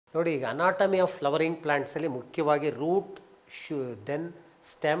ನೋಡಿ ಈಗ anatomy of flowering ಪ್ಲಾಂಟ್ಸಲ್ಲಿ ಮುಖ್ಯವಾಗಿ root then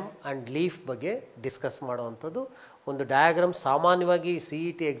stem and leaf ಬಗ್ಗೆ ಡಿಸ್ಕಸ್ ಮಾಡುವಂಥದ್ದು ಒಂದು ಡಯಾಗ್ರಾಮ್ ಸಾಮಾನ್ಯವಾಗಿ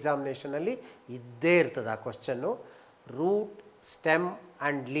CET ಎಕ್ಸಾಮಿನೇಷನಲ್ಲಿ ಇದ್ದೇ ಇರ್ತದೆ. ಆ question root stem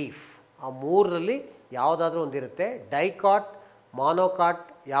and leaf ಆ ಮೂರರಲ್ಲಿ ಯಾವುದಾದ್ರೂ ಒಂದಿರುತ್ತೆ. ಡೈಕಾಟ್ ಮಾನೋಕಾಟ್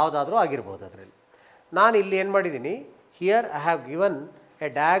ಯಾವುದಾದ್ರೂ ಆಗಿರ್ಬೋದು ಅದರಲ್ಲಿ. ನಾನು ಇಲ್ಲಿ ಏನು ಮಾಡಿದ್ದೀನಿ, here I have given A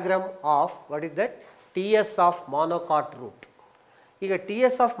diagram of what is that TS of monocot root. ಈಗ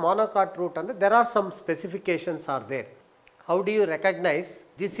TS ಆಫ್ ಮಾನೋಕಾಟ್ ರೂಟ್ ಅಂದರೆ there are some specifications are there. How do you recognise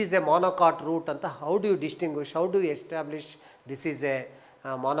this is A monocot root ಅಂತ? How do you distinguish, how do you establish this is A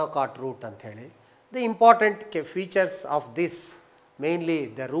monocot root ಅಂತ ಹೇಳಿ? The important features of this mainly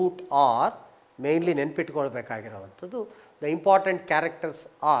the root R, mainly ನೆನ್ಪಿಟ್ಕೊಳ್ಬೇಕಾಗಿರೋವಂಥದ್ದು the important characters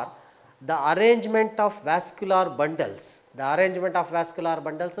R the arrangement of vascular bundles. The arrangement of vascular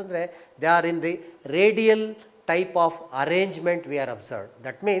bundles ಅಂದರೆ they are in the radial type of arrangement we are observed.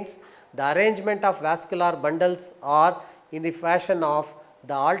 That means the arrangement of vascular bundles are in the fashion of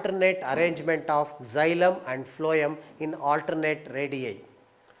the alternate arrangement of xylem and phloem in alternate radii.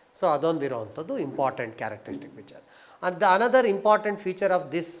 So ಅದೊಂದಿರುವಂಥದ್ದು important characteristic feature. And the another important feature of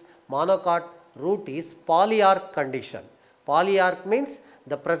this monocot root is polyarch condition. Polyarch means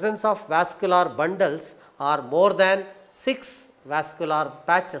the presence of vascular bundles are more than 6 vascular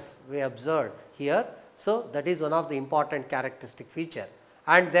patches we observed here. So that is one of the important characteristic feature.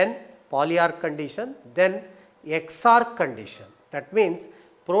 And then polyarch condition, then exarch condition. That means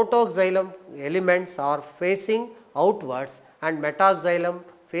protoxylem elements are facing outwards and metaxylem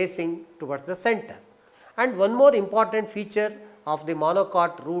facing towards the center. And one more important feature of the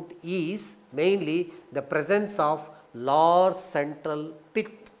monocot root is mainly the presence of large central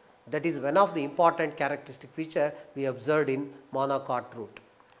pith. That is one of the important characteristic feature we observed in monocot root.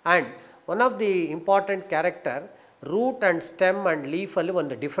 And one of the important character, root and stem and leaf ಅಲ್ಲಿ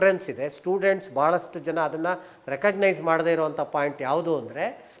ಒಂದು difference ಇದೆ. Students ಭಾಳಷ್ಟು ಜನ ಅದನ್ನು recognise ಮಾಡದೇ ಇರುವಂಥ point ಯಾವುದು ಅಂದರೆ,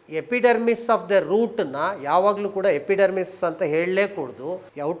 ಎಪಿಡರ್ಮಿಸ್ ಆಫ್ ದ ರೂಟನ್ನು ಯಾವಾಗಲೂ ಕೂಡ ಎಪಿಡರ್ಮಿಸ್ ಅಂತ ಹೇಳಲೇ ಕೂಡದು.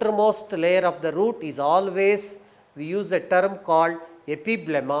 Outer most layer of the root is always we use A term called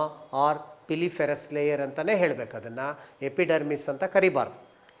ಎಪಿಬ್ಲೆಮಾ R ಪಿಲಿಫೆರಸ್ layer ಅಂತಲೇ ಹೇಳಬೇಕು. ಅದನ್ನು ಎಪಿಡರ್ಮಿಸ್ ಅಂತ ಕರಿಬಾರ್ದು.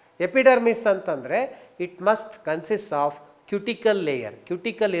 ಎಪಿಡರ್ಮಿಸ್ ಅಂತಂದರೆ it must consist of cuticle layer.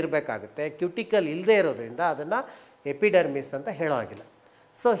 Cuticle ಇರಬೇಕಾಗುತ್ತೆ. ಕ್ಯುಟಿಕಲ್ ಇಲ್ಲದೆ ಇರೋದ್ರಿಂದ ಅದನ್ನು ಎಪಿಡರ್ಮಿಸ್ ಅಂತ ಹೇಳೋ ಹಾಗಿಲ್ಲ.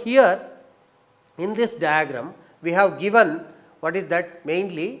 So here in this diagram we have given what is that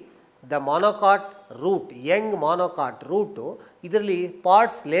mainly the monocot root, Young monocot route. ಇದರಲ್ಲಿ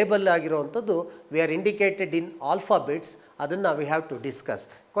ಪಾರ್ಟ್ಸ್ ಲೇಬಲ್ ಆಗಿರುವಂಥದ್ದು ವಿ ಆರ್ ಇಂಡಿಕೇಟೆಡ್ ಇನ್ ಆಲ್ಫಾಬಿಟ್ಸ್. ಅದನ್ನು we have to discuss.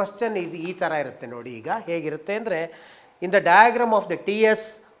 Question ಇದು ಈ ಥರ ಇರುತ್ತೆ ನೋಡಿ. ಈಗ ಹೇಗಿರುತ್ತೆ ಅಂದರೆ, in the diagram of the TS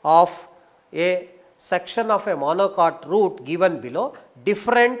of A section of a monocot root given below,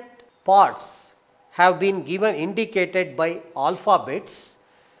 different parts have been given indicated by alphabets.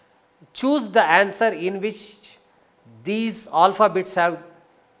 Choose the answer in which these alphabets have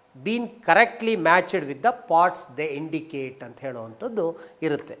been correctly matched with the parts they indicate ಅಂತ ಹೇಳುವಂಥದ್ದು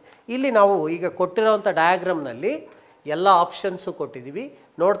ಇರುತ್ತೆ. ಇಲ್ಲಿ ನಾವು ಈಗ ಕೊಟ್ಟಿರೋವಂಥ ಡಯಾಗ್ರಾಮ್ನಲ್ಲಿ ಎಲ್ಲ options ಕೊಟ್ಟಿದ್ದೀವಿ.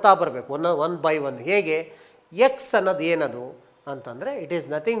 ನೋಡ್ತಾ ಬರಬೇಕು ಒನ್ ಬೈ ಒನ್. ಹೇಗೆ ಎಕ್ಸ್ ಅನ್ನೋದು ಏನದು ಅಂತಂದರೆ, it is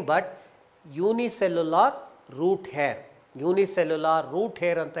nothing but unicellular root hair. Unicellular root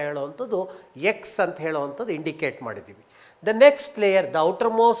hair ಅಂತ ಹೇಳುವಂಥದ್ದು ಎಕ್ಸ್ ಅಂತ ಹೇಳುವಂಥದ್ದು ಇಂಡಿಕೇಟ್ ಮಾಡಿದ್ದೀವಿ. The next layer, the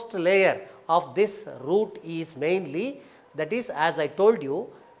outer most layer of this root is mainly, that is as I told you,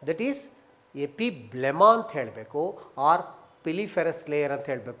 that is ಎಪಿಬ್ಲೆಮಾ ಅಂತ ಹೇಳಬೇಕು R ಪಿಲಿಫೆರಸ್ layer ಅಂತ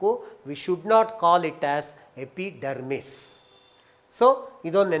ಹೇಳಬೇಕು. We should not call it as epidermis. So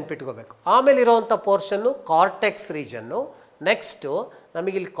ಇದೊಂದು ನೆನ್ಪಿಟ್ಕೋಬೇಕು. ಆಮೇಲೆ ಇರೋವಂಥ ಪೋರ್ಷನ್ನು cortex reason. Next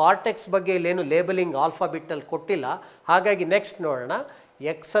ನಮಗಿಲ್ಲಿ cortex ಬಗ್ಗೆ ಇಲ್ಲೇನು ಲೇಬಲಿಂಗ್ ಆಲ್ಫಾಬಿಟ್ಟಲ್ಲಿ ಕೊಟ್ಟಿಲ್ಲ. ಹಾಗಾಗಿ ನೆಕ್ಸ್ಟ್ ನೋಡೋಣ.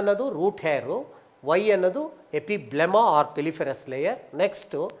 ಎಕ್ಸ್ ಅನ್ನೋದು ರೂಟ್ ಹೇರು, ವೈ ಅನ್ನೋದು ಎಪಿಬ್ಲೆಮಾ ಆರ್ ಪಿಲಿಫೆರಸ್ ಲೇಯರ್.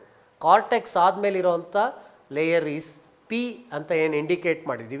 ನೆಕ್ಸ್ಟು ಕಾರ್ಟೆಕ್ಸ್ ಆದಮೇಲೆ ಇರೋವಂಥ ಲೇಯರ್ ಈಸ್ ಪಿ ಅಂತ ಏನು ಇಂಡಿಕೇಟ್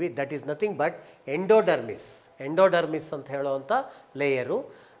ಮಾಡಿದ್ದೀವಿ, that is nothing but endodermis. Endodermis ಅಂತ ಹೇಳುವಂಥ layer.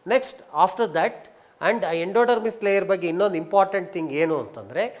 Next after that, and ಆ ಎಂಡೋಡರ್ಮಿಸ್ ಲೇಯರ್ ಬಗ್ಗೆ ಇನ್ನೊಂದು ಇಂಪಾರ್ಟೆಂಟ್ ಥಿಂಗ್ ಏನು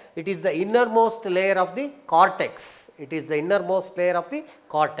ಅಂತಂದರೆ, it is the inner most layer of the cortex. It is the inner most layer of the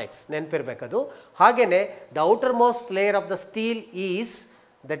cortex, ನೆನಪಿರಬೇಕದು. ಹಾಗೆಯೇ the outer most layer of the steel is,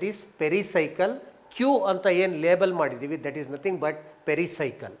 that is pericycle. Q ಅಂತ ಏನು label ಮಾಡಿದ್ದೀವಿ, that is nothing but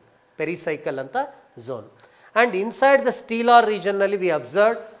pericycle. Pericycle ಅಂತ zone. And inside the ಸ್ಟೀಲಾರ್ ರೀಜನ್ನಲ್ಲಿ V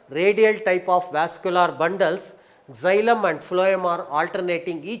observed radial type of vascular bundles. xylem and phloem are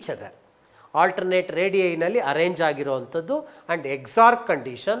alternating each other. Alternate ರೇಡಿಯೈನಲ್ಲಿ arrange ಆಗಿರುವಂಥದ್ದು. And exarch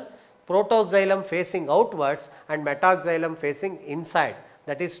condition, ಪ್ರೋಟೋಕ್ಸೈಲಮ್ facing outwards and ಮೆಟಾಕ್ಸೈಲಮ್ facing inside,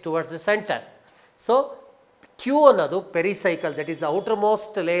 that is towards the centre. So Q ಅನ್ನೋದು pericycle, that is the outer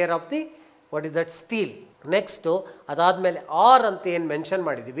most layer of the what is that steel. Next ಅದಾದಮೇಲೆ R ಅಂತ ಏನು mention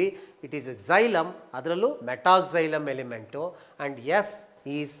ಮಾಡಿದ್ದೀವಿ, it is xylem, ಅದರಲ್ಲೂ ಮೆಟಾಕ್ಸೈಲಮ್ element. And S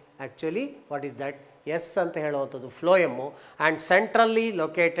is actually what is that, S ಅಂತ ಹೇಳುವಂಥದ್ದು ಫ್ಲೋಯಮ್ಮು. And centrally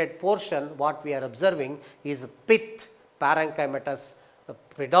located portion what we are observing is pith ಪ್ಯಾರಂಕೈಮೆಟಸ್.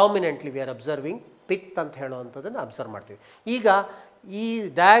 Predominantly we are observing pith ಅಂತ ಹೇಳುವಂಥದ್ದನ್ನು observe ಮಾಡ್ತೀವಿ. ಈಗ ಈ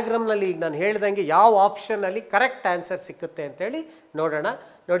ಡಯಾಗ್ರಾಮ್ನಲ್ಲಿ ಈಗ ನಾನು ಹೇಳ್ದಂಗೆ ಯಾವ ಆಪ್ಷನಲ್ಲಿ ಕರೆಕ್ಟ್ ಆನ್ಸರ್ ಸಿಕ್ಕುತ್ತೆ ಅಂತೇಳಿ ನೋಡೋಣ.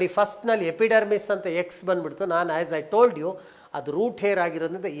 ನೋಡಿ, ಫಸ್ಟ್ನಲ್ಲಿ ಎಪಿಡರ್ಮಿಸ್ ಅಂತ ಎಕ್ಸ್ ಬಂದುಬಿಡ್ತು. ನಾನು ಆ್ಯಸ್ ಐ ಟೋಲ್ಡ್ ಯು ಅದು ರೂಟ್ ಹೇರ್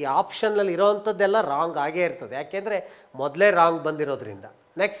ಆಗಿರೋದ್ರಿಂದ ಈ ಆಪ್ಷನ್ನಲ್ಲಿ ಇರೋವಂಥದ್ದೆಲ್ಲ ರಾಂಗ್ ಆಗೇ ಇರ್ತದೆ, ಯಾಕೆಂದರೆ ಮೊದಲೇ ರಾಂಗ್ ಬಂದಿರೋದ್ರಿಂದ.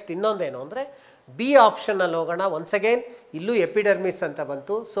 ನೆಕ್ಸ್ಟ್ ಇನ್ನೊಂದೇನು ಅಂದರೆ ಬಿ ಆಪ್ಷನ್ನಲ್ಲಿ ಹೋಗೋಣ. ಒನ್ಸ್ ಅಗೇನ್ ಇಲ್ಲೂ ಎಪಿಡರ್ಮಿಸ್ ಅಂತ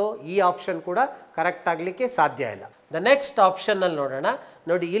ಬಂತು, ಸೊ ಈ ಆಪ್ಷನ್ ಕೂಡ ಕರೆಕ್ಟ್ ಆಗಲಿಕ್ಕೆ ಸಾಧ್ಯ ಇಲ್ಲ. ದ ನೆಕ್ಸ್ಟ್ ಆಪ್ಷನ್ನಲ್ಲಿ ನೋಡೋಣ.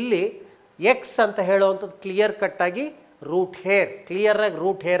 ನೋಡಿ, ಇಲ್ಲಿ ಎಕ್ಸ್ ಅಂತ ಹೇಳುವಂಥದ್ದು ಕ್ಲಿಯರ್ ಕಟ್ಟಾಗಿ ರೂಟ್ ಹೇರ್, ಕ್ಲಿಯರಾಗಿ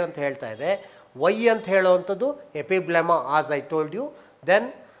ರೂಟ್ ಹೇರ್ ಅಂತ ಹೇಳ್ತಾ ಇದೆ. ವೈ ಅಂತ ಹೇಳುವಂಥದ್ದು ಎಪಿಬ್ಲೆಮಾ as I told you. Then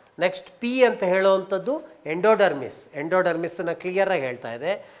next P ಅಂತ ಹೇಳುವಂಥದ್ದು ಎಂಡೋಡರ್ಮಿಸ್, ಎಂಡೋಡರ್ಮಿಸನ್ನು ಕ್ಲಿಯರಾಗಿ ಹೇಳ್ತಾ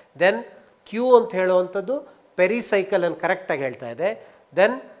ಇದೆ. ದೆನ್ ಕ್ಯೂ ಅಂತ ಹೇಳುವಂಥದ್ದು ಪೆರಿಸೈಕಲ್ ಅನ್ನು ಕರೆಕ್ಟಾಗಿ ಹೇಳ್ತಾ ಇದೆ.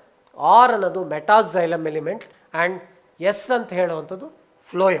 ದೆನ್ ಆರ್ ಅನ್ನೋದು ಮೆಟಾಕ್ಸೈಲಮ್ ಎಲಿಮೆಂಟ್ ಆ್ಯಂಡ್ ಎಸ್ ಅಂತ ಹೇಳುವಂಥದ್ದು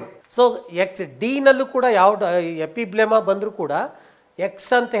ಫ್ಲೋಯಮ್. ಸೊ ಎಕ್ಸ್ ಡಿನಲ್ಲೂ ಕೂಡ ಯಾವ ಎಪಿಬ್ಲೆಮಾ ಬಂದರೂ ಕೂಡ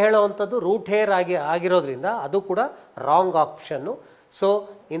ಎಕ್ಸ್ ಅಂತ ಹೇಳುವಂಥದ್ದು ರೂಟ್ ಹೇರ್ ಆಗಿರೋದ್ರಿಂದ ಅದು ಕೂಡ wrong option. So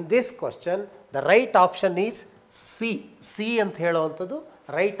in this question the right option is C. C ಅಂತ ಹೇಳುವಂಥದ್ದು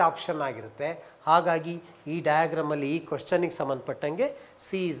ರೈಟ್ ಆಪ್ಷನ್ ಆಗಿರುತ್ತೆ. ಹಾಗಾಗಿ ಈ ಡಯಾಗ್ರಾಮಲ್ಲಿ ಈ ಕ್ವಶನಿಗೆ ಸಂಬಂಧಪಟ್ಟಂಗೆ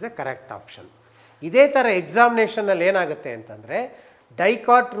C is the correct option. ಇದೇ ಥರ ಎಕ್ಸಾಮಿನೇಷನಲ್ಲಿ ಏನಾಗುತ್ತೆ ಅಂತಂದರೆ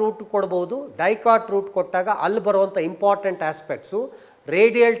ಡೈಕಾಟ್ ರೂಟ್ ಕೊಡ್ಬೋದು. ಡೈಕಾಟ್ ರೂಟ್ ಕೊಟ್ಟಾಗ ಅಲ್ಲಿ ಬರುವಂಥ important aspects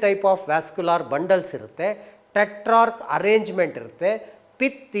radial type of vascular bundles ಇರುತ್ತೆ, ಟೆಟ್ರಾರ್ಕ್ ಅರೇಂಜ್ಮೆಂಟ್ ಇರುತ್ತೆ.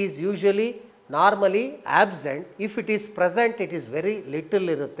 Pith is usually normally absent, if it is present it is very little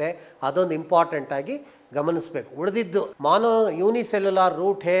ಇರುತ್ತೆ. ಅದೊಂದು ಇಂಪಾರ್ಟೆಂಟಾಗಿ ಗಮನಿಸಬೇಕು. ಉಳಿದಿದ್ದು unicellular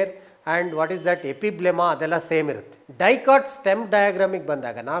root hair and what is that ಎಪಿಬ್ಲೆಮಾ ಅದೆಲ್ಲ ಸೇಮ್ ಇರುತ್ತೆ. ಡೈಕಾಟ್ ಸ್ಟೆಮ್ ಡಯಾಗ್ರಾಮಿಗೆ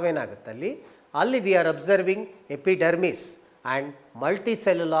ಬಂದಾಗ ನಾವೇನಾಗುತ್ತೆ ಅಲ್ಲಿ we are observing epidermis and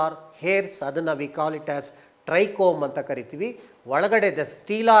multicellular hairs, ಅದನ್ನು we call it as trichome ಅಂತ ಕರಿತೀವಿ. ಒಳಗಡೆ the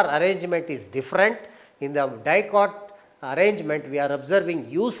ಸ್ಟೀಲಾರ್ arrangement is different. In the dicot arrangement we are observing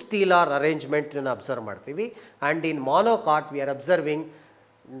ಯೂಸ್ಟೀಲಾರ್ ಅರೇಂಜ್ಮೆಂಟನ್ನು observe ಮಾಡ್ತೀವಿ. And in monocot we are observing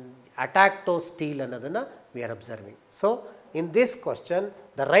ಅಟ್ಯಾಕ್ಟೋ steel ಅನ್ನೋದನ್ನು we are observing. So in this question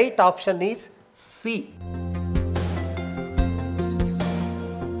the right option is C.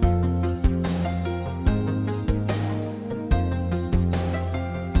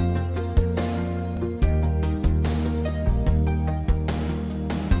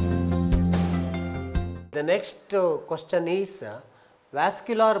 The next question is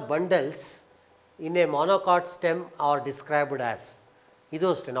vascular bundles in a monocot stem are described as. ಇದು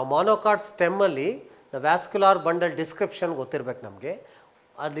ಅಷ್ಟೇ, ನಾವು monocot ಸ್ಟೆಮ್ಮಲ್ಲಿ the vascular bundle description ಗೊತ್ತಿರಬೇಕು ನಮಗೆ.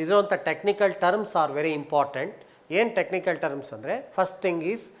 ಅಲ್ಲಿರೋಂಥ technical terms are very important. ಏನು technical terms ಅಂದರೆ first thing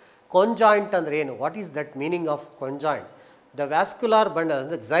is ಕೊಂಜಾಯಿಂಟ್ ಅಂದರೆ ಏನು, what is that meaning of ಕೊಂಜಾಯಿಂಟ್. The vascular bundle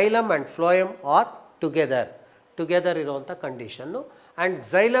ಅಂದರೆ xylem and phloem R together ಇರುವಂಥ condition. And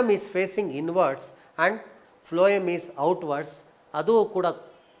xylem is facing inwards and phloem is outwards. ಅದು ಕೂಡ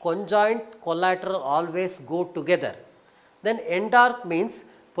conjoint collateral always go together. Then endark means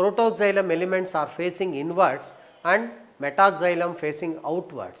protoxylem elements are facing inwards and metaxylem facing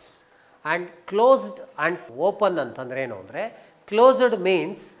outwards. And closed and open ಅಂತಂದ್ರೆ ಏನು ಅಂದರೆ, closed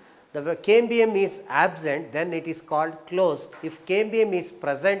means the cambium is absent, then it is called closed. If cambium is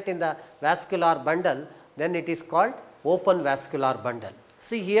present in the vascular bundle, then it is called open vascular bundle.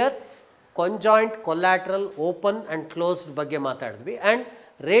 See here, conjoint, collateral, open and closed ಬಗ್ಗೆ ಮಾತಾಡಿದ್ವಿ. And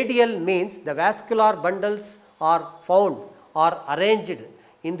radial means the vascular bundles are found or arranged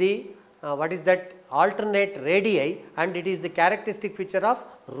in the what is that alternate radii, and it is the characteristic feature of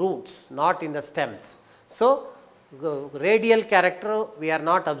roots, not in the stems. So radial character we are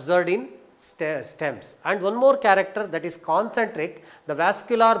not observed in stems. And one more character, that is concentric. The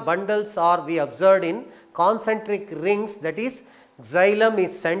vascular bundles are we observed in concentric rings, that is xylem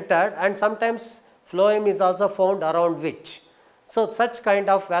is centered and sometimes phloem is also found around which. So such kind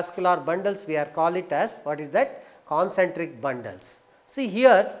of vascular bundles we are call it as what is that, concentric bundles. See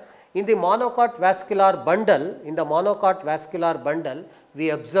here in the monocot vascular bundle, we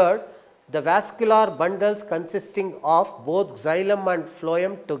observed the vascular bundles consisting of both xylem and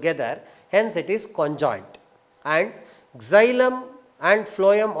phloem together, hence it is conjoint. And xylem and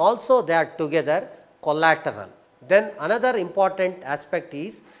phloem also they are together, collateral. Then another important aspect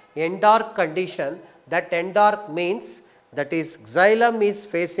is endark condition. That endark means that is xylem is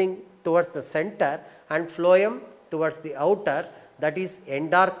facing towards the center and phloem towards the outer, that is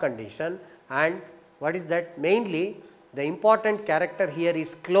endark condition. And what is that? Mainly the important character here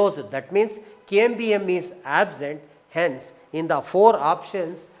is closed, that means Cambium is absent. Hence, in the 4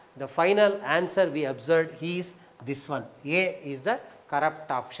 options, the final answer we observed is this one. A is the correct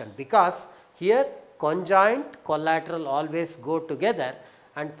option, because here conjoint collateral always go together,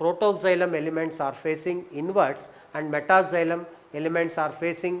 and protoxylem elements are facing inwards and metaxylem elements are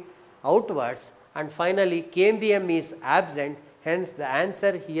facing outwards, and finally Cambium is absent. Hence, the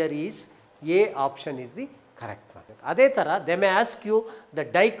answer here is A option is the correct one. ಅದೇ ಥರ they may ask you the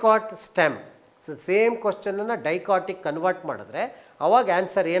dicot stem. So same ಕ್ವಶನನ್ನು ಡೈಕಾಟಿಗೆ convert ಮಾಡಿದ್ರೆ ಅವಾಗ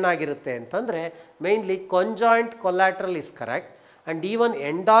answer ಏನಾಗಿರುತ್ತೆ ಅಂತಂದರೆ mainly conjoint collateral is correct and even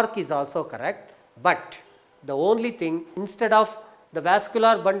endarc is also correct, but the only thing, instead of the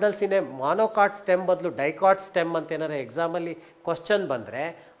vascular bundles in a monocot stem ಬದಲು dicot stem ಅಂತ ಏನಾರು ಎಕ್ಸಾಮಲ್ಲಿ question ಬಂದರೆ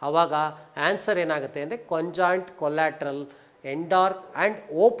ಅವಾಗ ಆನ್ಸರ್ ಏನಾಗುತ್ತೆ ಅಂದರೆ conjoint collateral, endarc and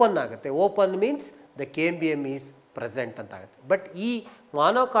open ಆಗುತ್ತೆ. Open means the Cambium is present ಅಂತ ಆಗುತ್ತೆ. ಬಟ್ ಈ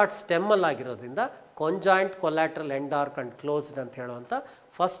ಮಾನೋಕಾಟ್ ಸ್ಟೆಮ್ಮಲ್ಲಿ ಆಗಿರೋದ್ರಿಂದ conjoint collateral, endarc and closed ಅಂತ ಹೇಳುವಂಥ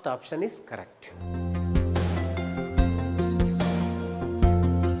first option is correct.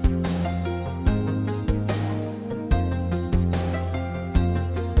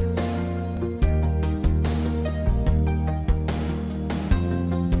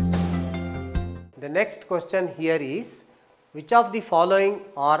 The next question here is, which of the following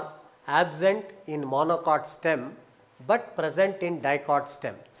are absent in monocot stem but present in dicot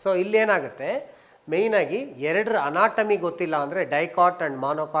stem? So ಇಲ್ಲೇನಾಗುತ್ತೆ, ಮೇಯ್ನಾಗಿ ಎರಡರ anatomy ಗೊತ್ತಿಲ್ಲ ಅಂದರೆ, dicot and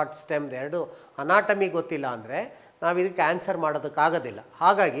monocot stem ಎರಡು anatomy ಗೊತ್ತಿಲ್ಲ ಅಂದರೆ ನಾವು ಇದಕ್ಕೆ ಆನ್ಸರ್ ಮಾಡೋದಕ್ಕಾಗೋದಿಲ್ಲ.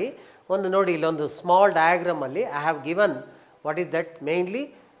 ಹಾಗಾಗಿ ಒಂದು ನೋಡಿ, ಇಲ್ಲೊಂದು small ಡಯಾಗ್ರಾಮಲ್ಲಿ I have given what is that. Mainly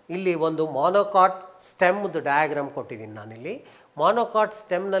ಇಲ್ಲಿ ಒಂದು ಮಾನೋಕಾಟ್ ಸ್ಟೆಮ್ದು ಡಯಾಗ್ರಾಮ್ ಕೊಟ್ಟಿದ್ದೀನಿ ನಾನಿಲ್ಲಿ. ಮಾನೋಕಾಟ್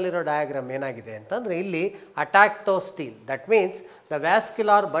ಸ್ಟೆಮ್ನಲ್ಲಿರೋ ಡಯಾಗ್ರಾಮ್ ಏನಾಗಿದೆ ಅಂತಂದರೆ, ಇಲ್ಲಿ ಅಟ್ಯಾಕ್ಟೋ steel, that means the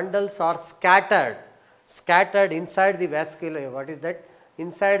vascular bundles R scattered inside the vascular, what is that,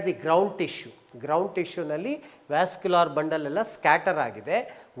 inside the ground ಟಿಶ್ಯೂನಲ್ಲಿ vascular bundle ಎಲ್ಲ scatter ಆಗಿದೆ.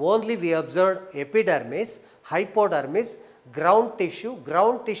 Only we observed epidermis, hypodermis, ground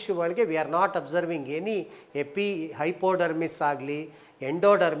tissue ಒಳಗೆ we are not observing any hypodermis ಆಗಲಿ,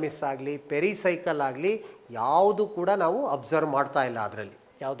 endodermis ಆಗಲಿ, pericycle ಆಗಲಿ ಯಾವುದು ಕೂಡ ನಾವು observe ಮಾಡ್ತಾ ಇಲ್ಲ ಅದರಲ್ಲಿ,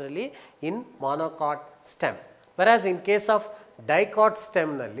 ಯಾವುದರಲ್ಲಿ, ಇನ್ monocot stem. ವೆರಾಸ್ in case of dicot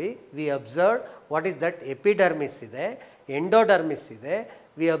ಸ್ಟೆಮ್ನಲ್ಲಿ V observed what is that, epidermis ಇದೆ, ಎಂಡೋಡರ್ಮಿಸ್ ಇದೆ.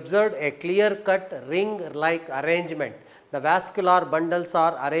 V observed A clear cut ring like arrangement. The vascular bundles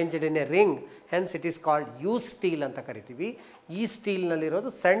are arranged in a ring, hence it is called you steel ಅಂತ ಕರಿತೀವಿ. ಈ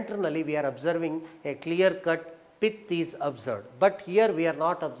ಸ್ಟೀಲ್ನಲ್ಲಿರೋದು ಸೆಂಟ್ರ್ನಲ್ಲಿ we are observing A clear cut pith is observed, but here we are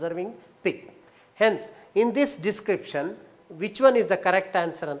not observing pith. Hence, in this description, which one is the correct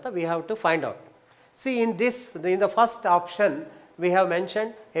answer anta we have to find out. See, in the first option we have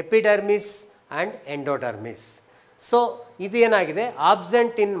mentioned epidermis and endodermis. So ಇದು ಏನಾಗಿದೆ,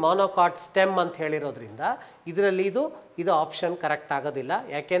 absent ಇನ್ monocot stem ಅಂತ ಹೇಳಿರೋದ್ರಿಂದ ಇದರಲ್ಲಿ ಇದು option correct ಆಗೋದಿಲ್ಲ.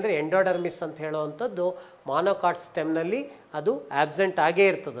 ಯಾಕೆಂದರೆ endodermis ಅಂತ ಹೇಳುವಂಥದ್ದು monocot ಸ್ಟೆಮ್ನಲ್ಲಿ ಅದು ಆಬ್ಸೆಂಟ್ ಆಗೇ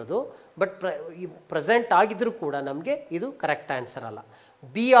ಇರ್ತದದು. ಬಟ್ ಪ್ರೆಸೆಂಟ್ ಆಗಿದ್ರೂ ಕೂಡ ನಮಗೆ ಇದು ಕರೆಕ್ಟ್ ಆನ್ಸರ್ ಅಲ್ಲ.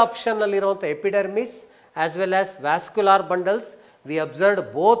 B ಆಪ್ಷನ್ನಲ್ಲಿರುವಂಥ epidermis as well as vascular bundles, V observed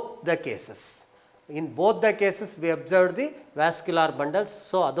both the cases. In both the cases we observed the vascular bundles,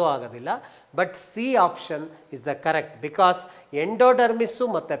 so adu agadilla. But C option is the correct, because endodermis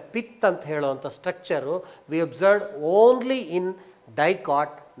matte pith anta heluvanta structure we observed only in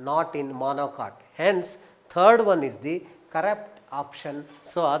dicot, not in monocot. Hence third one is the correct option.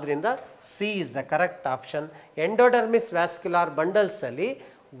 So adrinda C is the correct option. Endodermis vascular bundles alli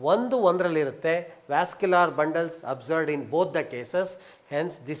ಒಂದರಲ್ಲಿರುತ್ತೆ, vascular bundles observed in both the cases.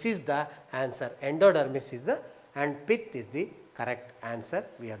 Hence this is the answer. Endodermis is the and pith is the correct answer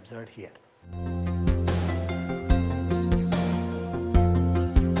V observed here.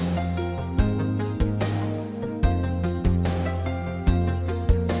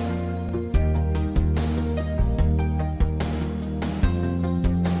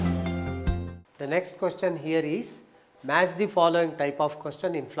 The next question here is, match the following type of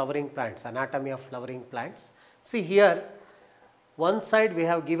question in flowering plants, anatomy of flowering plants. See here, one side we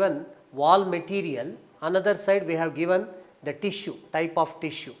have given wall material, another side we have given the tissue, type of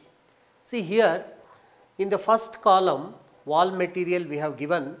tissue. See here, in the first column, wall material we have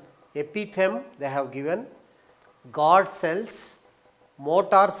given epithem, they have given guard cells,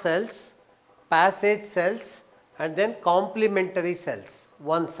 motor cells, passage cells and then complementary cells,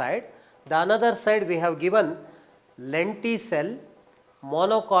 one side. The another side we have given lenticell,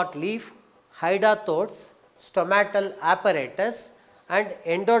 monocot leaf, hydatodes, stomatal apparatus and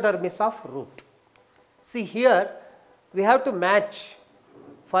endodermis of root. See here we have to match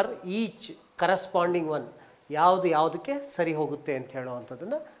for each corresponding one. ಯಾವುದಕ್ಕೆ ಸರಿ ಹೋಗುತ್ತೆ ಅಂತ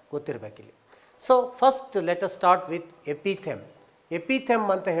ಹೇಳುವಂಥದ್ದನ್ನು ಗೊತ್ತಿರಬೇಕಿಲ್ಲಿ. So first let us start with epitheme. Epitheme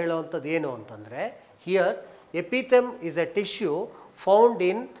anta heluvanthadu enu antandre, here epitheme is a tissue found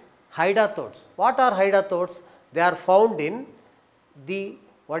in hydathodes. What are hydathodes? They are found in the,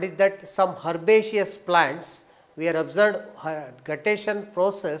 what is that, some herbaceous plants. We are observed guttation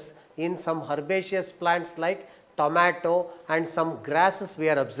process in some herbaceous plants like tomato and some grasses we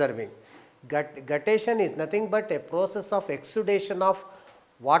are observing. Guttation is nothing but a process of exudation of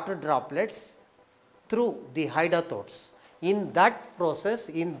water droplets through the hydathodes. In that process,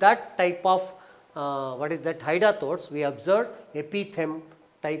 in that type of what is that, hydathodes, we observe epitheme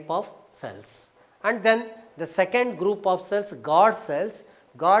type of cells. And then the second group of cells, guard cells.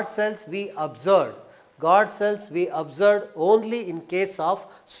 Guard cells we observed. Guard cells we observed only in case of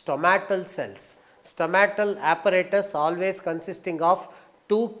stomatal cells. Stomatal apparatus always consisting of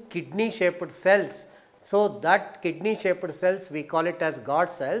two kidney shaped cells. So that kidney shaped cells we call it as guard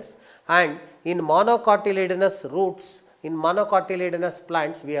cells. And in monocotyledonous roots, in monocotyledonous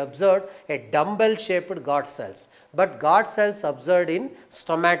plants, we observed a dumbbell shaped guard cells, but guard cells observed in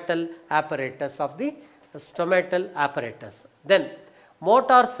stomatal apparatus of the stomatal apparatus. Then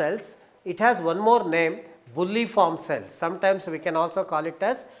motor cells, it has one more name, bulliform cells. Sometimes we can also call it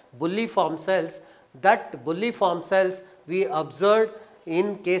as bulliform cells. That bulliform cells we observed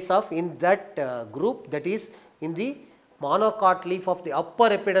in case of, in that group, that is in the monocot leaf of the upper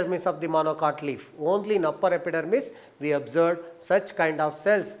epidermis of the monocot leaf. Only in upper epidermis we observed such kind of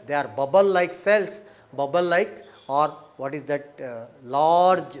cells. They are bubble like cells, bubble like, or what is that,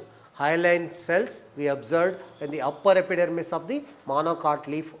 large hyaline cells we observed in the upper epidermis of the monocot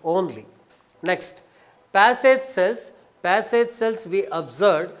leaf only. Next, passage cells. Passage cells we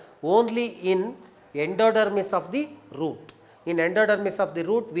observed only in endodermis of the root. In endodermis of the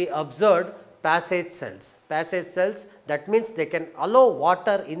root we observed passage cells. Passage cells, that means they can allow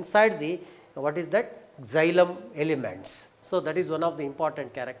water inside the, what is that, xylem elements. So that is one of the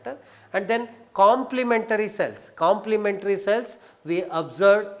important character. And then complementary cells. Complementary cells we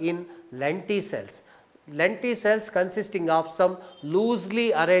observed in lenticels. Lenticels consisting of some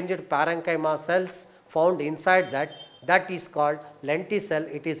loosely arranged parenchyma cells found inside that, that is called lenticell.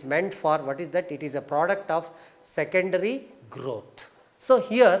 It is meant for, what is that, it is a product of secondary growth. So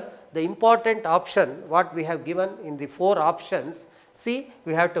here the important option what we have given in the 4 options, see,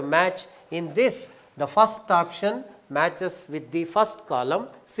 we have to match in this. The first option matches with the first column.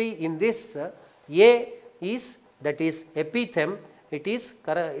 See, in this A is, that is epitheme, it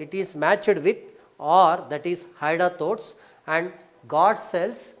is matched with, or that is hydathodes, and guard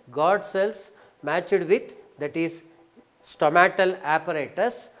cells matched with, that is stomatal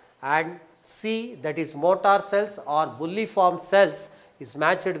apparatus, and C, that is motor cells or bulliform cells, is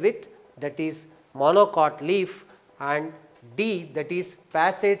matched with, that is monocot leaf, and D, that is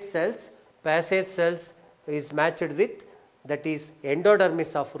passage cells. Passage cells is matched with, that is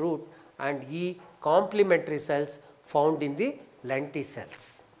endodermis of root, and E, complementary cells found in the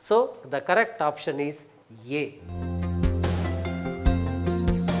lenticels. So the correct option is A.